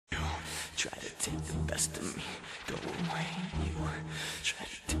try to take the best of me, go away. You try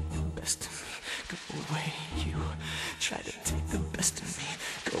to take the best of me, go away. You try to take the best of me,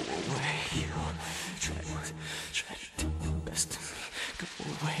 go away. You try to take the best of me, go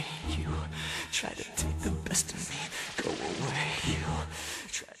away. You try to take the best of me, go away. You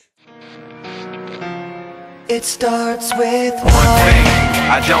try to... It starts with one thing,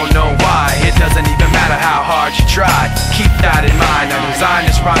 I don't know why. It doesn't even matter how hard you try. Keep that in mind. I designed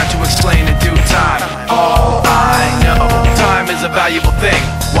this rhyme to explain in due time. All I know, time is a valuable thing.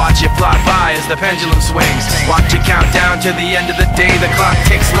 Watch it fly by as the pendulum swings. Watch it count down to the end of the day. The clock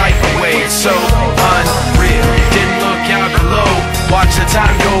takes life away. It's so unreal. Didn't look out below. Watch the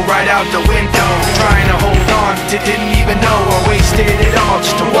time go right out the window. Trying to hold on to didn't even know I wasted it all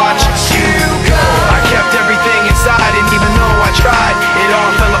just to watch you go. I kept everything inside, and even though I tried, it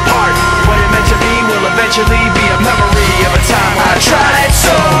all fell apart. What it meant to be will eventually be a memory of a time I tried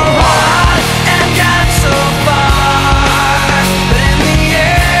so hard and got so far, but in the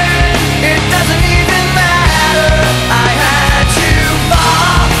end, it doesn't even matter. I had to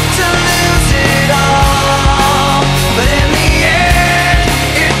fall to lose it all, but in the end,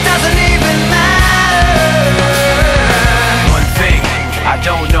 it doesn't even matter. One thing, I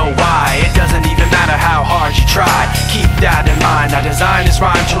don't know why. It doesn't even matter how hard you try. Keep that in mind. I designed this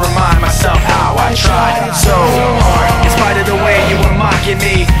rhyme to remind myself how I tried so hard. In spite of the way you were mocking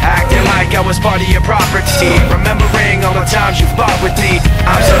me, acting like I was part of your property, remembering all the times you fought with me,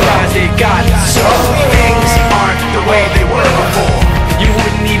 I'm surprised it got so. Things aren't the way they were before. You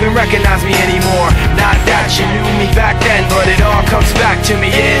wouldn't even recognize me anymore. Not that you knew me back then, but it all comes back to me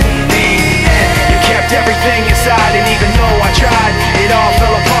in the end. You kept everything inside, and even though I tried, it all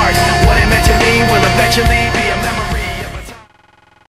fell apart. What it meant to me will eventually be